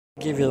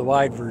Give you the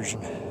wide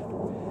version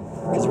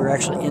because we're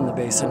actually in the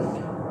basin.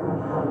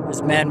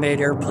 This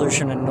man-made air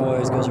pollution and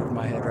noise goes over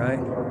my head, right?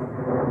 You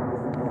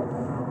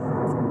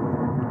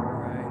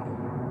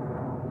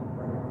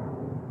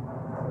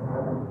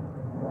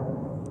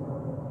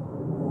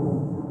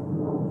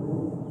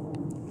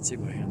can see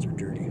my hands are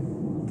dirty.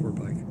 Poor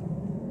bike.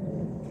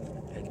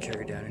 I had to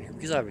carry down in here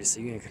because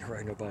obviously you ain't gonna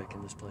ride no bike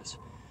in this place.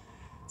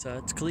 So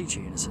it's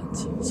caliche in a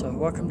sense. So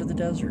welcome to the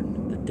desert.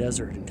 The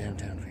desert in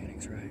downtown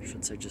Phoenix, right? I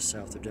should say just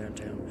south of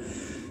downtown.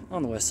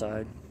 On the west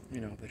side, you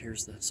know, but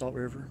here's the Salt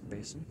River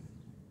Basin.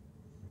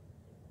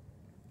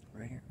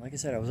 Right here. Like I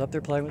said, I was up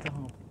there playing with the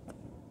hump.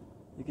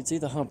 You can see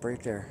the hump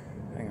right there.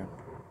 Hang on.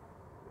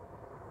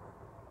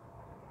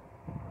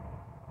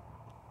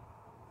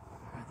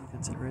 I think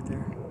that's it right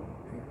there.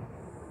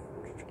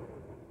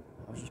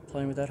 I was just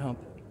playing with that hump.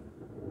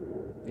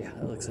 Yeah,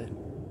 that looks it.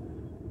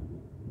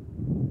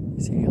 You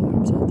see any other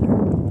humps out there? I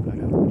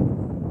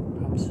don't.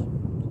 Humps.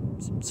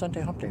 It's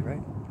Sunday hump day,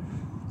 right?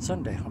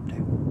 Sunday hump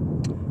day.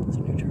 That's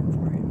a new term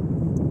for you.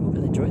 Hope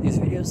you enjoy these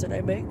videos that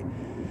I make.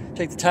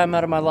 Take the time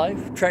out of my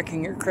life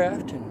tracking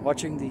aircraft and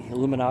watching the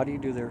Illuminati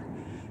do their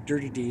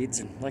dirty deeds.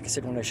 And like I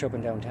said, when I show up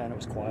in downtown, it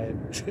was quiet.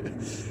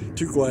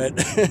 Too quiet.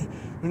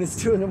 When it's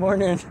 2 in the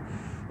morning,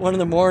 1 in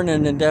the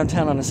morning in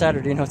downtown on a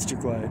Saturday, you know it's too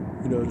quiet.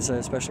 You know what to say,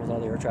 especially with all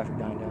the air traffic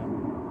dying down.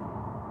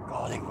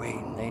 Oh, they wait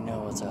and they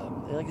know what's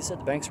up. Like I said,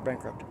 the banks are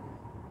bankrupt.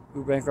 We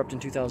were bankrupt in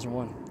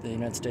 2001. The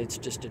United States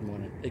just didn't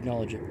want to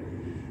acknowledge it.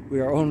 We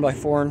are owned by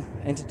foreign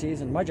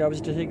entities, and my job is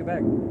to take it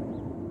back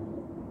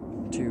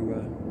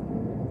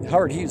to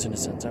Howard Hughes, in a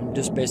sense. I'm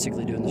just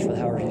basically doing this for the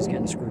Howard Hughes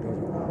getting screwed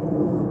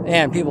over.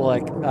 And people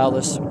like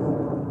Alice,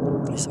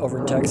 over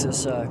in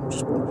Texas,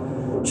 just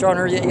showing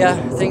her, yeah,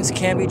 things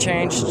can be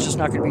changed. It's just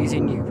not going to be easy,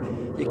 and you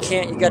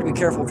got to be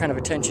careful what kind of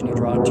attention you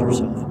draw to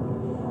yourself.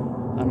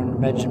 I don't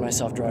imagine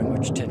myself drawing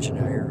much attention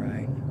out here,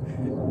 right?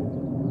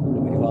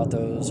 Nobody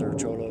vatos or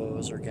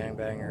cholos or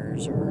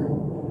gangbangers or,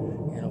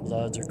 you know,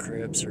 Bloods or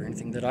Crips or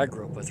anything that I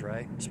grew up with,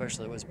 right?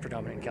 Especially it was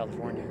predominant in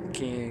California.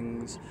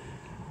 Kings,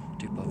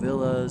 Dupa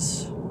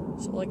Villas.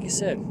 So like you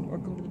said,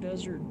 welcome to the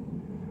desert.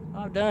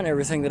 I've done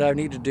everything that I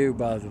need to do,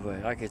 by the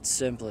way. I could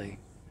simply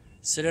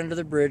sit under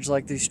the bridge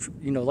like these,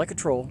 you know, like a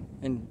troll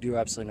and do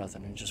absolutely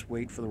nothing and just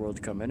wait for the world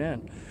to come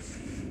in.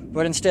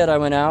 But instead I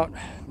went out,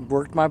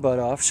 worked my butt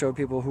off, showed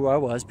people who I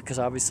was, because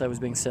obviously I was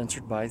being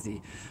censored by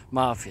the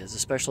mafias,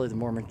 especially the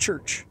Mormon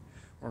Church.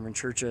 Mormon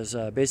Church is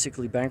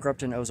basically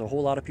bankrupt and owes a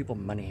whole lot of people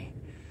money.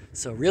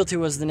 So realty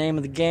was the name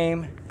of the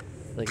game.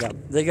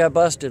 They got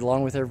busted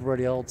along with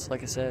everybody else,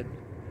 like I said.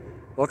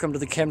 Welcome to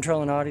the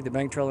chemtrailonati, the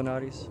bank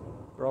trailonautis.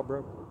 We're all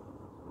broke.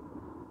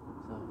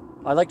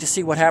 So, I like to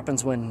see what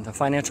happens when the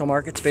financial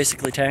markets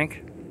basically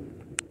tank.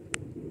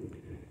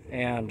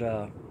 And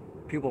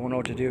people will know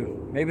what to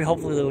do. Maybe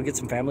hopefully they'll get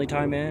some family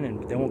time in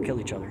and they won't kill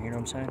each other, you know what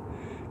I'm saying?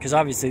 Because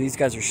obviously these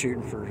guys are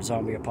shooting for a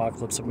zombie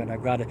apocalypse. I mean,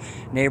 I've got a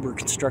neighbor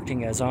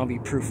constructing a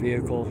zombie-proof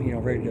vehicle, you know,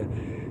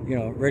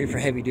 ready for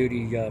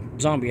heavy-duty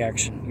zombie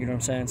action, you know what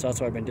I'm saying? So that's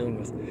what I've been dealing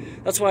with.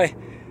 That's why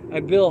I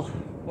bill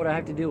what I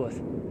have to deal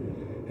with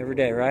every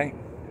day, right?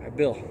 I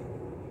bill.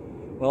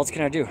 What else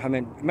can I do? I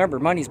mean, remember,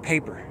 money's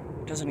paper.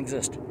 It doesn't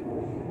exist,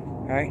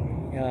 right?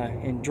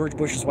 And George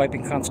Bush is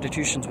wiping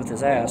constitutions with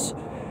his ass.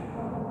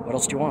 What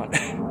else do you want?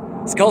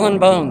 Skull and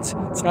bones.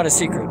 It's not a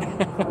secret.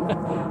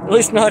 At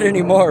least not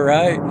anymore,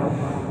 right?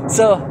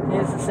 So,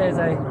 needless to say, as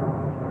I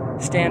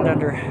stand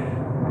under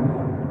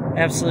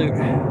absolute...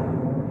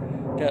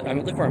 I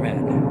mean, look where I'm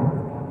at.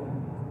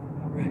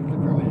 Right,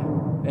 look where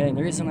I'm at. And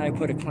the reason I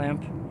put a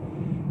clamp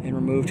and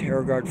removed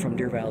AeroGuard from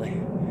Deer Valley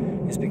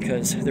is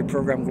because their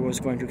program was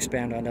going to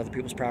expand on other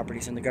people's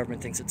properties, and the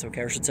government thinks it's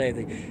okay. Or I should say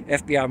the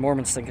FBI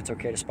Mormons think it's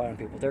okay to spy on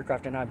people with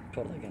aircraft, and I'm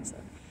totally against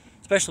that.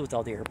 Especially with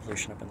all the air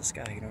pollution up in the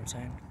sky, you know what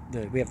I'm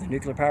saying? We have the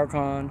nuclear power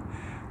con,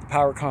 the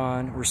power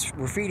con.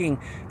 We're feeding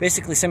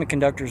basically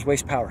semiconductors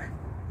waste power.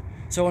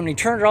 So when we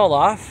turn it all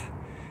off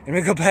and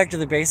we go back to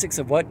the basics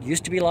of what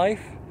used to be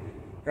life,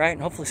 right?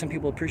 And hopefully some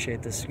people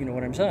appreciate this, you know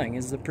what I'm saying,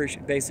 is the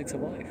basics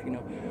of life, you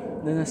know,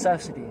 the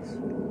necessities.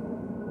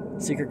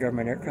 Secret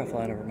government aircraft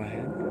flying over my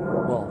head.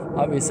 Well,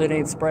 obviously it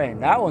ain't spraying.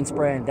 That one's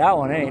spraying, that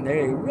one ain't.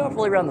 They're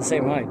roughly around the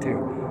same height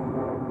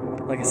too.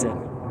 Like I said.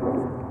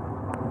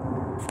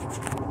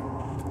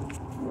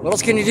 What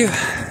else can you do?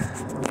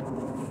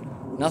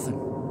 Nothing.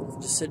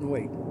 Just sit and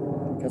wait.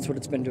 That's what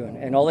it's been doing.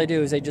 And all they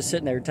do is they just sit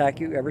in there,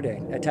 attack you every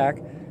day. Attack,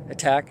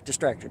 attack,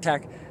 distract,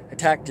 attack,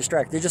 attack,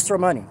 distract. They just throw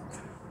money.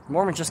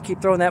 Mormons just keep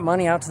throwing that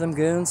money out to them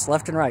goons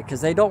left and right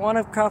because they don't want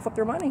to cough up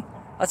their money.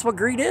 That's what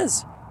greed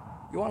is.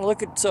 You want to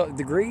look at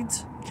the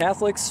greeds?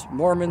 Catholics,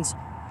 Mormons.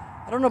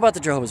 I don't know about the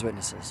Jehovah's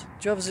Witnesses.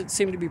 Jehovah's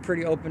seem to be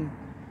pretty open.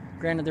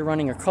 Granted, they're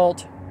running a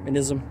cult, an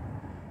ism.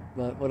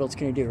 But what else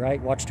can you do,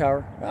 right?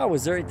 Watchtower. I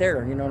was right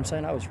there, you know what I'm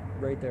saying? I was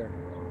right there.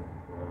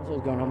 That's what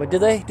was going on. But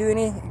did they do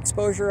any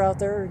exposure out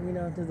there, you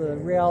know, to the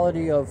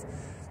reality of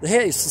the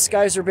haze? The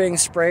skies are being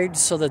sprayed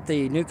so that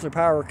the nuclear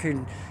power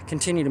can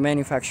continue to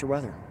manufacture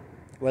weather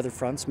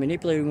fronts,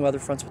 manipulating weather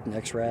fronts with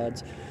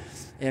NEXRADs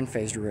in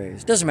phased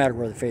arrays. Doesn't matter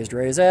where the phased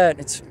array is at.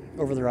 It's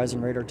over the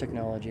horizon radar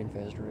technology and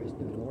phased arrays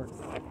doing the work.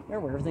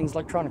 Remember, everything's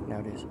electronic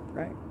nowadays,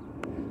 right?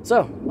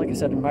 So, like I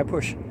said, in my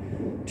push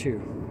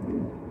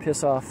to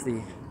piss off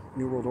the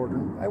New World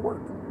Order, I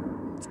work.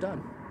 It's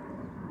done.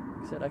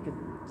 Like I said, I could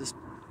just,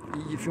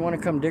 if you want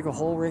to come dig a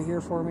hole right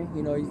here for me,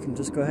 you know, you can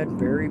just go ahead and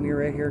bury me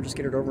right here, just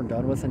get it over and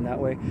done with, and that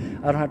way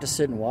I don't have to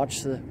sit and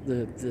watch the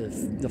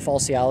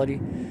falseality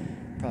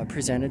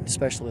presented,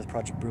 especially with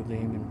Project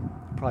Bluebeam and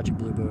Project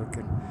Blue Book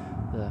and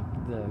the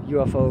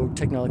UFO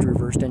technology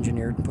reversed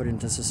engineered and put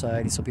into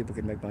society so people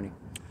could make money.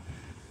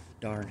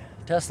 Darn.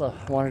 Tesla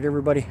wanted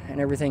everybody and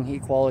everything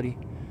equality.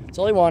 That's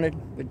all he wanted,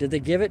 but did they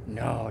give it?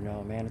 No,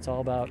 man. It's all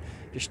about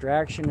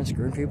distraction and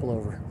screwing people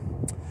over.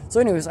 So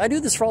anyways, I do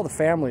this for all the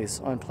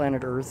families on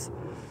planet Earth,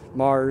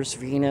 Mars,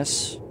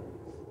 Venus,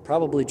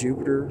 probably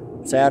Jupiter,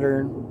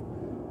 Saturn,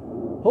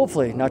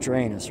 hopefully not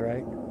Uranus,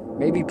 right?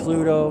 Maybe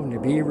Pluto,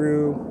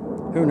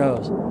 Nibiru, who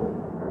knows?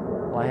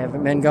 Why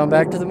haven't men gone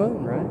back to the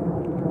moon, right?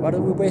 Why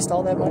did we waste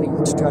all that money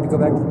to try to go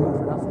back to the moon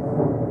for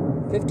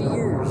nothing? 50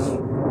 years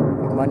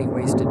of money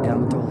wasted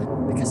down the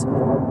toilet because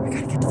we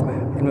gotta get to the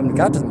moon. And when we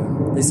got to the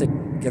moon, they said,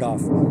 get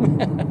off.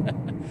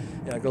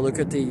 Yeah, go look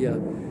at the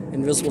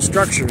invisible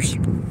structures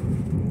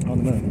on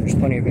the moon. There's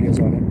plenty of videos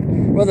on it.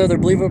 Whether they're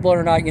believable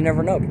or not, you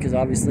never know, because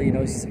obviously, you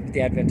know,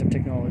 the advent of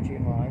technology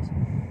and lies.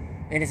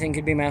 Anything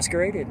can be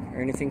masqueraded,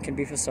 or anything can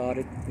be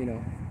facaded, you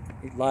know.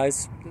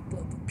 Lies,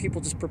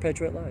 people just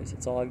perpetuate lies.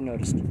 That's all I've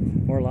noticed.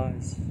 More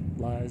lies,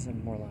 lies,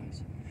 and more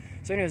lies.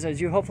 So anyways, as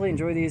you hopefully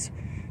enjoy these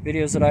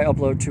videos that I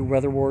upload to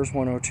Weather Wars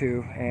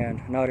 102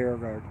 and Not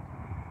AeroGuard,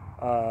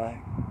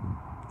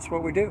 it's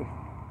what we do.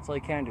 That's all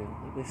you can do.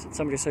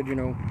 Somebody said, you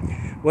know,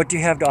 what do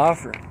you have to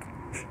offer?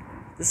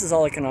 This is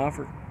all I can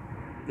offer.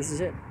 This is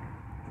it.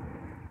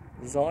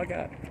 This is all I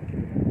got.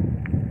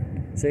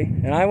 See?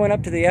 And I went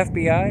up to the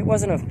FBI. It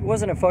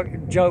wasn't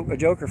a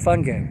joke or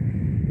fun game.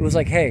 It was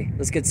like, hey,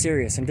 let's get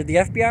serious. And did the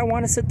FBI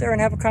want to sit there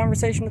and have a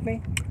conversation with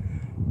me?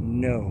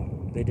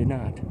 No, they did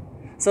not.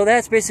 So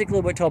that's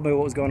basically what told me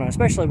what was going on,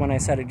 especially when I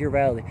sat at Deer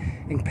Valley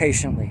and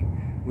patiently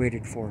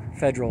waited for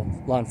federal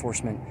law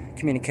enforcement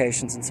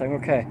communications and saying,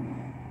 okay,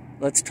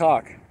 let's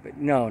talk. But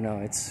no,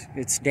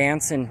 it's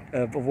dance and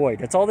avoid.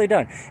 That's all they've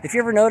done. If you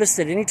ever noticed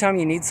that anytime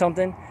you need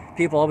something,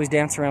 people always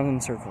dance around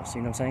in circles,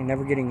 you know what I'm saying?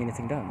 Never getting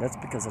anything done. That's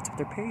because that's what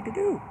they're paid to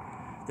do.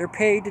 They're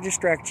paid to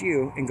distract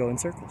you and go in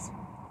circles.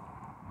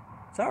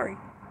 Sorry,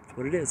 that's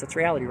what it is. That's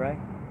reality, right?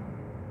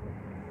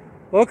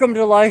 Welcome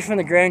to life in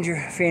the grandeur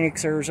of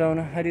Phoenix,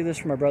 Arizona. I do this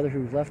for my brother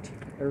who left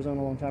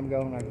Arizona a long time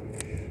ago,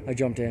 and I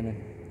jumped in,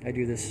 and I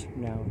do this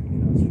now, you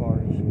know, as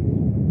far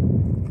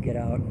as get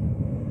out,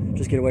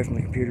 just get away from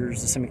the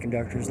computers, the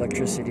semiconductors,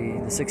 electricity,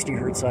 the 60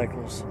 hertz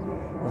cycles,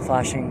 the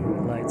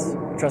flashing lights.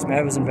 Trust me,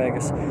 I was in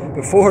Vegas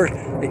before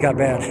it got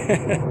bad,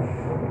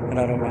 and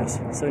I don't mess.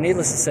 So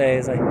needless to say,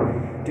 as I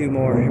do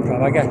more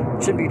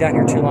improv, shouldn't be down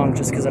here too long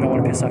just because I don't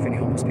want to piss off any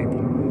homeless people,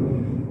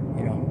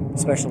 you know,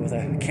 especially with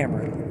a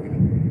camera.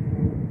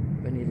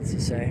 But needless to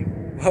say,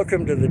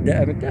 welcome to the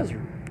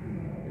desert.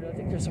 You know, I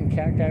think there's some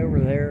cacti over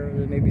there.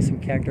 There may be some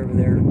cacti over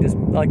there. Just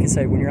like I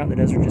say, when you're out in the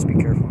desert, just be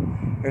careful.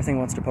 Everything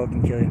wants to poke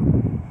and kill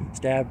you,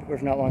 stab, or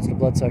if not, wants to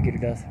blood suck you to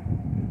death.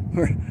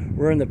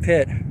 We're in the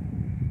pit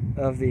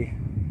of the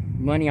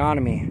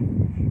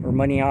Moniotomy, or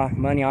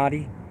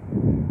Maniati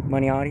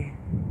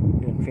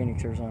in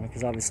Phoenix, Arizona,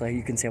 because obviously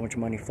you can see how much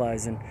money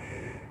flies in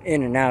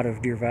and out of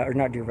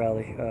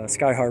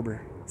Sky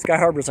Harbor. Sky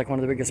Harbor is like one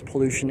of the biggest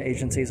pollution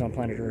agencies on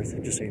planet Earth,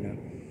 just so you know,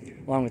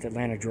 along with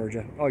Atlanta,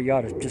 Georgia. Oh, you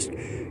ought to just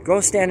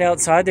go stand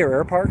outside their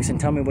air parks and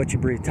tell me what you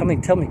breathe. Tell me,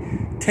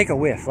 take a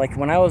whiff. Like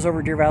when I was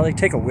over Deer Valley,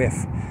 take a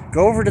whiff.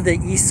 Go over to the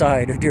east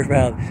side of Deer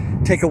Valley,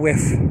 take a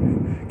whiff,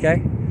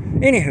 okay?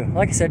 Anywho,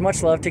 like I said,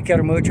 much love, take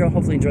care mucho.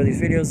 Hopefully enjoy these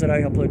videos that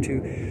I upload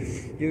to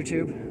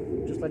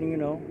YouTube. Just letting you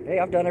know, hey,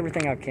 I've done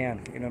everything I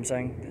can, you know what I'm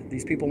saying?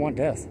 These people want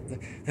death.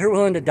 They're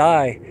willing to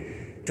die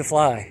to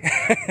fly.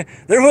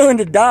 They're willing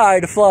to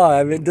die to fly.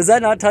 I mean, does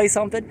that not tell you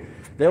something?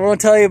 They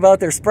won't tell you about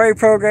their spray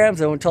programs.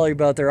 They won't tell you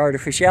about their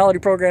artificiality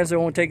programs. They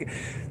won't take it.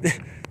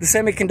 The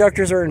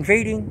semiconductors are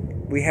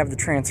invading. We have the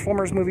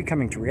Transformers movie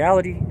coming to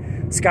reality.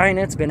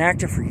 Skynet's been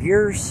active for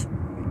years.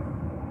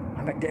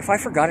 If I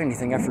forgot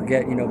anything, I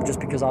forget, you know, just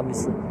because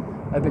obviously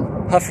I've been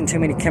huffing too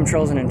many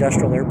chemtrails and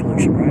industrial air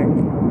pollution,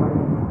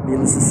 right?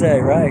 Needless to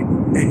say, right?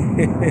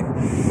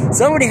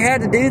 Somebody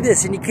had to do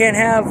this, and you can't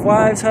have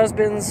wives,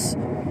 husbands,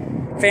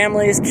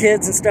 families,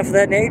 kids, and stuff of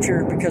that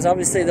nature, because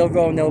obviously they'll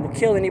go and they'll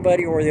kill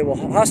anybody, or they will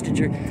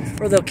hostage,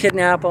 or they'll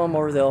kidnap them,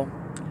 or they'll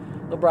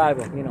bribe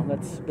them. You know,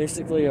 that's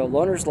basically a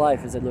loner's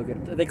life, as they look at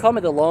it. They call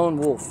me the lone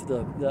wolf,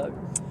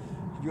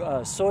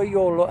 soy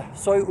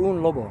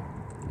un lobo.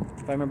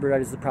 If I remember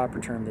that is the proper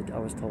term that I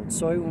was told.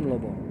 Soy un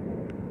lobo.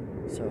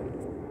 So,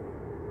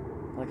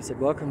 like I said,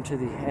 welcome to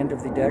the end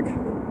of the deck.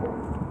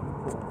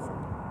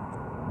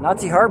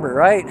 Nazi Harbor,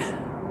 right?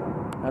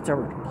 Nazi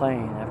Harbor,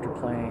 plane after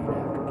plane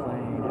after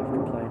plane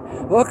after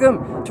plane.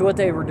 Welcome to what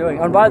they were doing.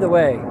 And by the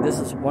way, this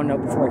is one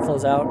note before I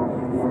close out.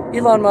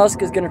 Elon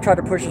Musk is going to try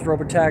to push his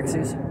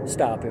robotaxis.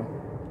 Stop him.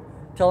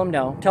 Tell them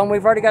no. Tell them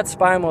we've already got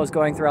spy mos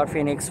going throughout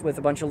Phoenix with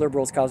a bunch of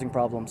liberals causing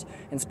problems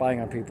and spying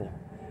on people.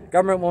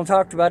 Government won't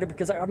talk about it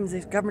because the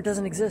government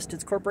doesn't exist.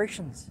 It's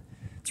corporations.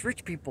 It's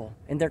rich people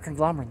and their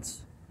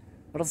conglomerates.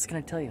 What else can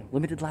I tell you?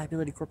 Limited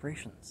liability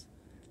corporations.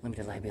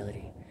 Limited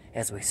liability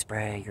as we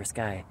spray your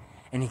sky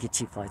and you get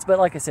cheap flights. But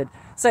like I said,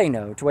 say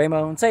no to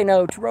Waymo and say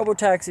no to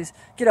robo-taxis.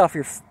 Get off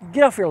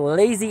your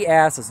lazy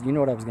asses. You know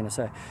what I was going to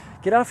say.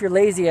 Get off your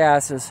lazy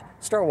asses.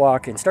 Start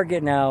walking. Start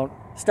getting out.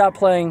 Stop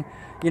playing,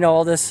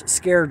 all this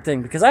scared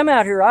thing. Because I'm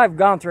out here. I've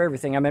gone through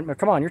everything. I mean,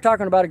 come on. You're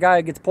talking about a guy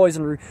who gets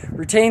poisoned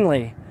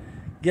routinely.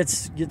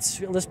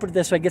 Let's put it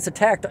this way, gets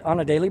attacked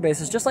on a daily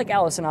basis, just like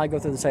Alice and I go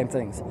through the same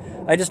things.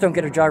 I just don't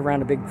get to drive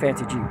around a big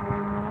fancy Jeep.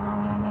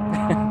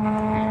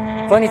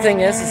 Funny thing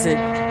is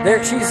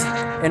that she's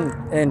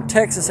in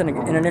Texas in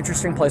an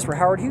interesting place where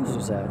Howard Hughes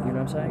was at, you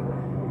know what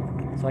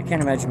I'm saying? So I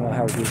can't imagine what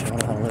Howard Hughes would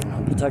want to live in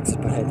Humble, Texas,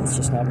 but hey, that's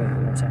just not me, you know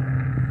what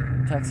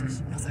I'm saying?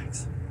 Texas, no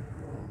thanks.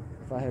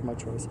 If I had my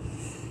choice,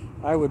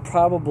 I would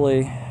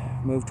probably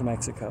move to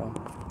Mexico.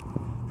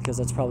 Because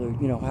that's probably,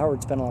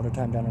 Howard spent a lot of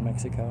time down in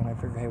Mexico, and I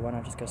figured, hey, why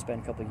not just go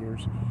spend a couple of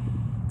years,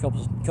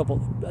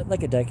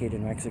 like a decade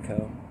in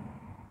Mexico,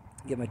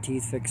 get my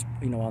teeth fixed,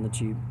 on the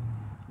cheap,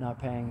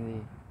 not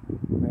paying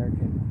the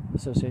American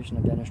Association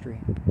of Dentistry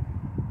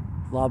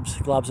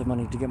globs of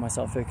money to get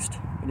myself fixed.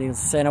 But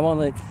needless to say, and I won't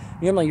let,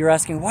 normally you're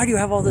asking, why do you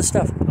have all this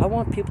stuff? I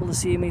want people to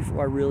see me for who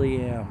I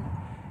really am,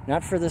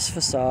 not for this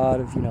facade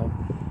of,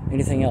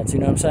 anything else, you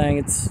know what I'm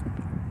saying?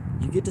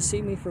 You get to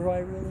see me for who I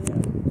really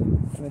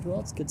am. I mean, who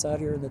else gets out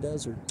here in the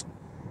desert,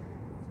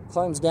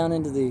 climbs down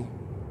into the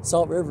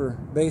Salt River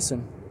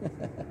Basin,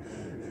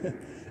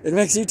 it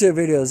makes YouTube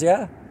videos,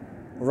 yeah?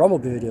 Rumble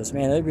videos,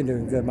 man, they've been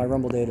doing good. My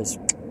Rumble data is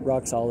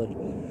rock solid.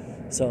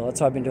 So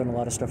that's why I've been doing a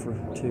lot of stuff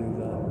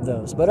to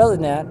those. But other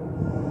than that,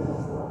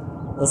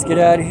 let's get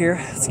out of here.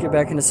 Let's get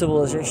back into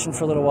civilization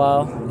for a little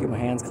while. Get my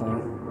hands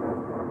clean.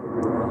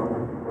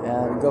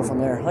 And go from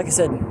there. Like I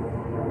said,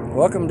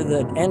 welcome to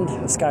the end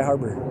of Sky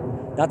Harbor.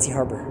 Nazi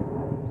Harbor.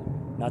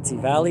 Nazi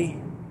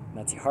Valley.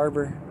 Nazi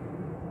Harbor.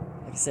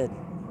 Like I said,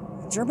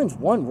 Germans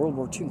won World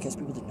War II in case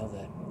people didn't know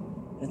that.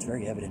 And it's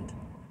very evident.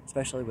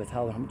 Especially with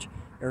how much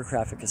air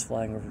traffic is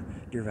flying over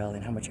Deer Valley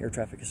and how much air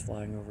traffic is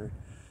flying over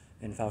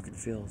in Falcon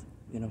Field.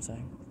 You know what I'm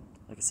saying?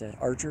 Like I said,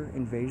 Archer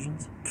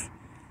invasions.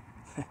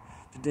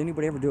 Did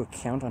anybody ever do a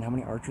count on how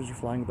many Archers are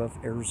flying above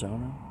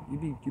Arizona?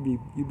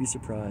 You'd be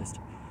surprised.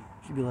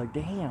 You'd be like,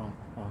 damn.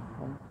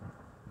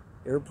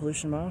 Air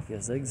pollution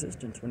mafias, they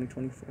exist in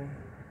 2024.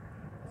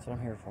 That's what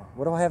I'm here for.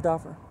 What do I have to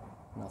offer?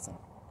 Nothing.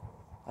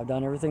 I've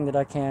done everything that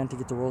I can to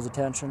get the world's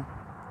attention.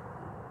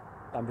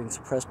 I'm being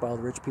suppressed by all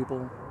the rich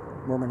people,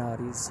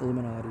 Mormonautis,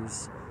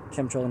 Illuminatis,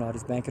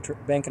 chemtrailinautis,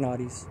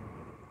 bankinautis.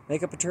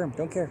 Make up a term,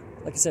 don't care.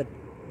 Like I said,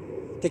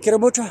 te quiero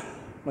mucho,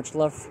 much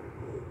love.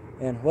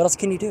 And what else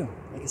can you do?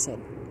 Like I said,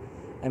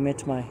 I'm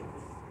at my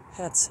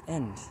hat's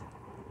end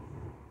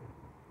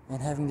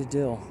and having to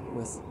deal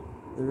with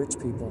the rich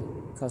people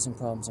causing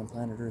problems on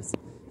planet Earth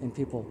and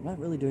people not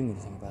really doing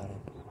anything about it.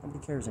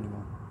 Nobody cares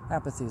anymore.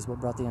 Apathy is what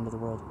brought the end of the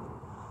world.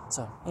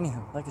 So,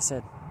 anyhow, like I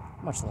said,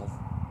 much love.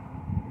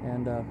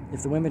 And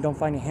if the women don't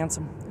find you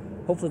handsome,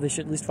 hopefully they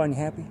should at least find you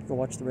happy. Go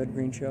watch the Red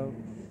Green Show.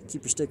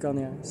 Keep your stick on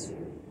the ice.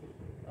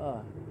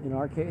 In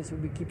our case, it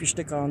would be keep your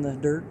stick on the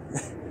dirt.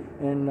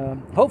 And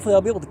hopefully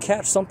I'll be able to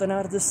catch something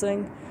out of this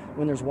thing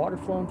when there's water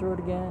flowing through it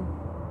again.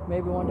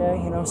 Maybe one day,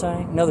 you know what I'm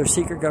saying? Another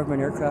secret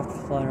government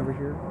aircraft flying over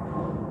here.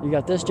 You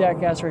got this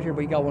jackass right here,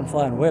 but you got one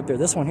flying way up there.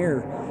 This one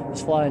here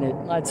is flying at,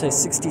 I'd say,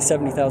 60,000,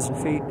 70,000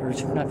 feet, or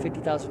not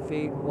 50,000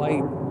 feet,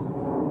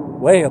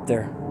 way up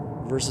there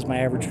versus my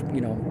average,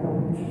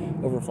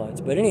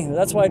 overflights. But anyway,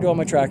 that's why I do all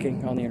my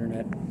tracking on the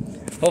internet.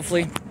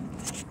 Hopefully,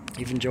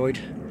 you've enjoyed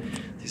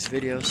these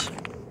videos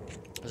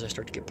as I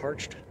start to get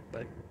parched,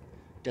 but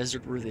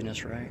desert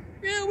worthiness, right?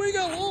 Yeah, we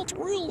got lots of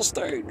real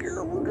estate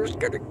here. We're just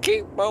gonna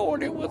keep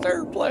mowing it with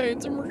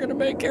airplanes, and we're gonna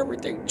make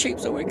everything cheap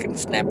so we can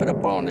snap it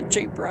up on the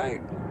cheap,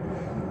 right?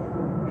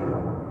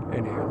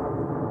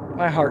 Anyhow,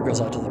 my heart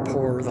goes out to the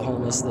poor, the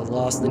homeless, the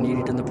lost, the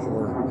needy, and the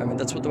poor. I mean,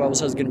 that's what the Bible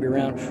says is gonna be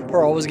around. Poor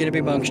are always gonna be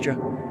amongst you,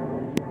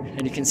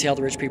 and you can see how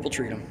the rich people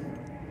treat them.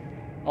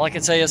 All I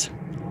can say is,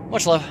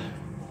 much love.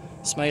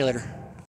 Smell you later.